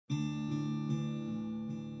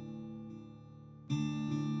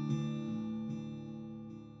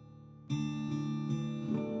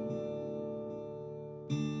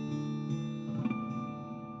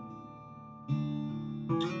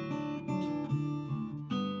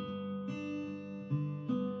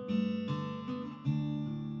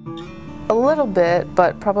A little bit,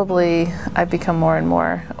 but probably I've become more and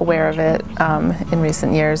more aware of it in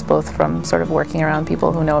recent years, both from sort of working around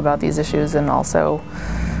people who know about these issues, and also,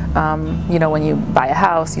 you know, when you buy a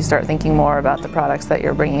house, you start thinking more about the products that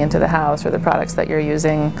you're bringing into the house, or the products that you're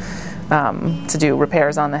using to do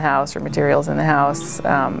repairs on the house, or materials in the house.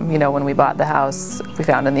 You know, when we bought the house, we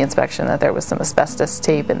found in the inspection that there was some asbestos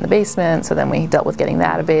tape in the basement, so then we dealt with getting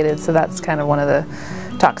that abated. So that's kind of one of the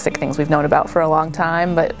toxic things we've known about for a long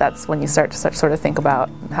time, but that's when you start to sort of think about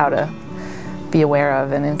how to be aware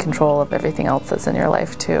of and in control of everything else that's in your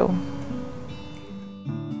life too.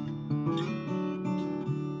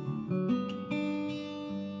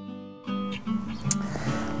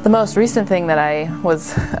 The most recent thing that I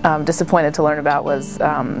was disappointed to learn about was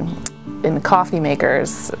in coffee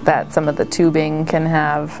makers, that some of the tubing can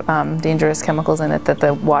have dangerous chemicals in it that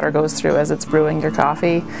the water goes through as it's brewing your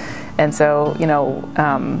coffee. And so, you know,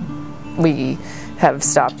 we have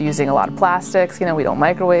stopped using a lot of plastics. You know, we don't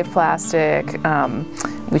microwave plastic.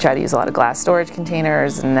 We try to use a lot of glass storage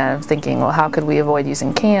containers, and then I'm thinking, well, how could we avoid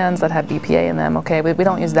using cans that have BPA in them? Okay, we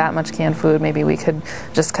don't use that much canned food. Maybe we could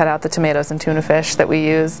just cut out the tomatoes and tuna fish that we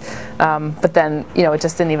use. But then, you know, it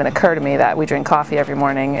just didn't even occur to me that we drink coffee every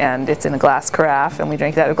morning and it's in a glass carafe and we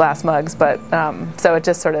drink it out of glass mugs. But so it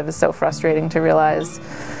just sort of is so frustrating to realize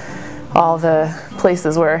all the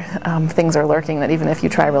places where things are lurking, that even if you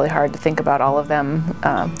try really hard to think about all of them,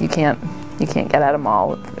 you can't get at them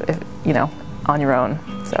all, you know, on your own.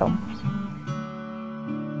 So.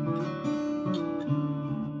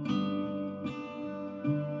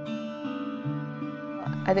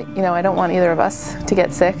 I don't want either of us to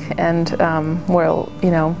get sick, and we'll,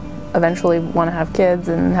 you know, eventually want to have kids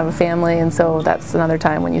and have a family, and so that's another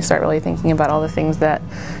time when you start really thinking about all the things that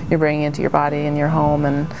you're bringing into your body and your home.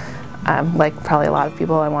 And like probably a lot of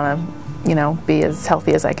people, I want to, you know, be as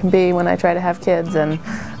healthy as I can be when I try to have kids, and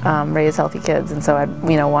raise healthy kids. And so I,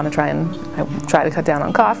 you know, want to try to cut down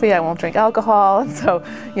on coffee. I won't drink alcohol. And so,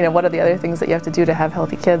 you know, what are the other things that you have to do to have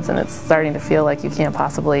healthy kids? And it's starting to feel like you can't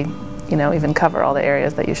possibly, you know, even cover all the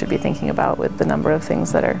areas that you should be thinking about with the number of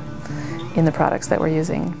things that are in the products that we're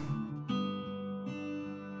using.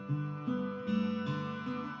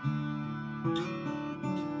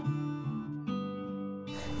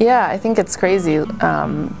 Yeah, I think it's crazy. You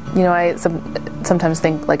know, I sometimes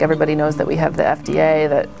think, like, everybody knows that we have the FDA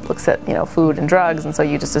that looks at, you know, food and drugs, and so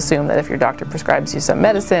you just assume that if your doctor prescribes you some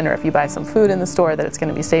medicine, or if you buy some food in the store, that it's going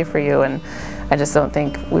to be safe for you. And I just don't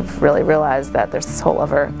think we've really realized that there's this whole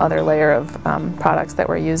other layer of products that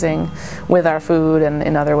we're using with our food and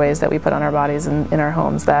in other ways that we put on our bodies and in our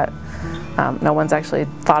homes that no one's actually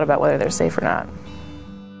thought about whether they're safe or not.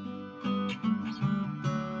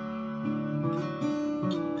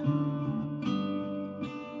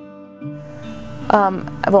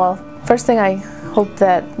 Well, first thing, I hope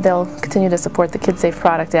that they'll continue to support the Kid Safe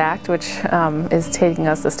Product Act, which is taking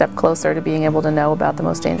us a step closer to being able to know about the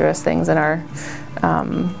most dangerous things in our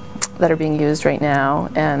that are being used right now,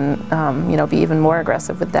 and you know, be even more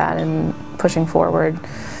aggressive with that and pushing forward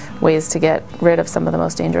ways to get rid of some of the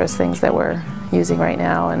most dangerous things that we're using right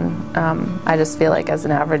now. And I just feel like, as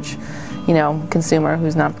an average, you know, consumer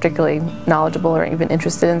who's not particularly knowledgeable or even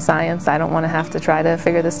interested in science, I don't want to have to try to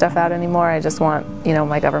figure this stuff out anymore. I just want, you know,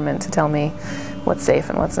 my government to tell me what's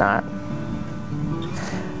safe and what's not.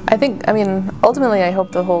 I mean, ultimately, I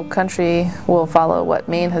hope the whole country will follow what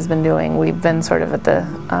Maine has been doing. We've been sort of at the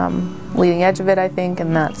leading edge of it, I think,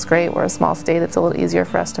 and that's great. We're a small state. It's a little easier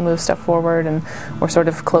for us to move stuff forward, and we're sort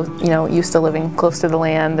of close, you know, used to living close to the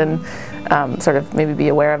land, and sort of maybe be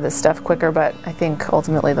aware of this stuff quicker. But I think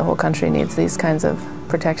ultimately the whole country needs these kinds of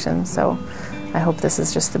protections. So I hope this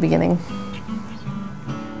is just the beginning.